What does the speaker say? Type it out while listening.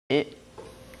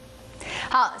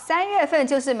好，3月份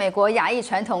就是美国亚裔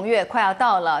传统月，快要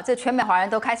到了，这全美华人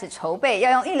都开始筹备，要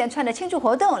用一连串的庆祝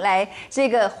活动来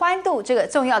欢度这个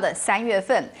重要的3月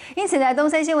份。因此呢，东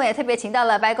森新闻也特别请到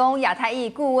了白宫亚太裔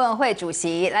顾问会主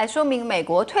席来说明美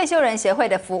国退休人协会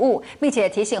的服务，并且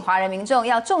提醒华人民众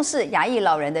要重视亚裔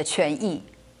老人的权益。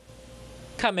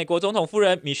 看美国总统夫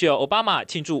人米歇尔·奥巴马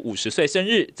庆祝50岁生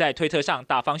日，在推特上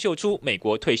大方秀出美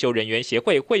国退休人员协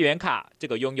会会员卡，这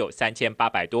个拥有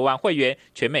3800多万会员、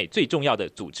全美最重要的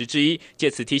组织之一，借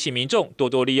此提醒民众多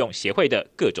多利用协会的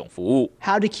各种服务。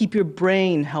How to keep your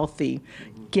brain healthy?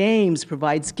 Games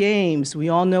provides games.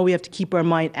 We all know we have to keep our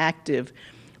mind active.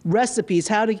 Recipes,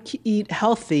 how to eat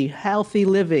healthy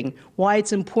living. Why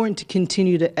it's important to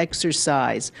continue to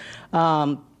exercise.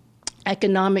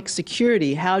 Economic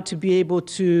security, how to be able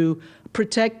to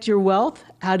protect your wealth,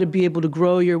 how to be able to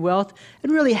grow your wealth,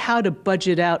 and really how to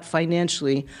budget out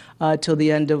financially till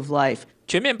the end of life.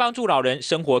 全面帮助老人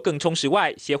生活更充实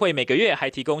外，协会每个月还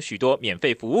提供许多免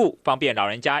费服务，方便老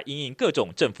人家因应各种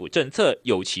政府政策，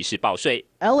尤其是报税。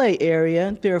LA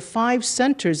area, there are 5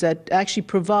 centers that actually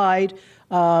provide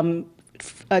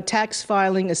tax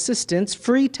filing assistance,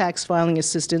 free tax filing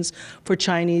assistance for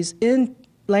Chinese in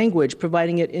language,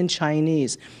 providing it in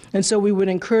Chinese. And so we would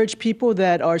encourage people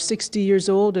that are 60 years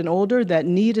old and older that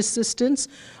need assistance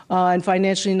and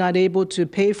financially not able to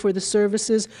pay for the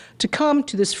services to come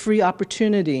to this free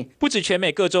opportunity. 不止全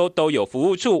美各州都有服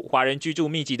务处，华人居住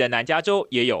密集的南加州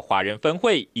也有华人分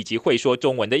会以及会说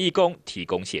中文的义工提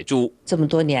供协助。这么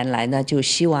多年来呢，就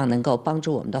希望能够帮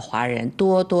助我们的华人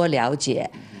多多了解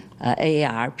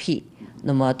AARP，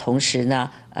 那么同时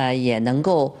呢，也能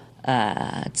够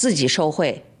自己受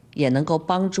惠，也能够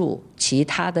帮助其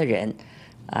他的人，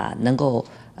能够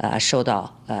受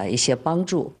到一些帮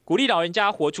助。鼓励老人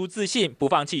家活出自信，不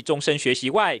放弃终身学习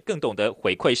外，更懂得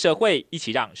回馈社会，一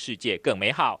起让世界更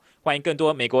美好。欢迎更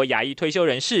多美国亚裔退休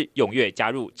人士踊跃加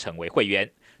入成为会员。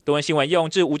东森新闻叶永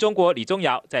志、吴中国、李宗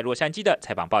尧在洛杉矶的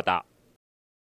采访报道。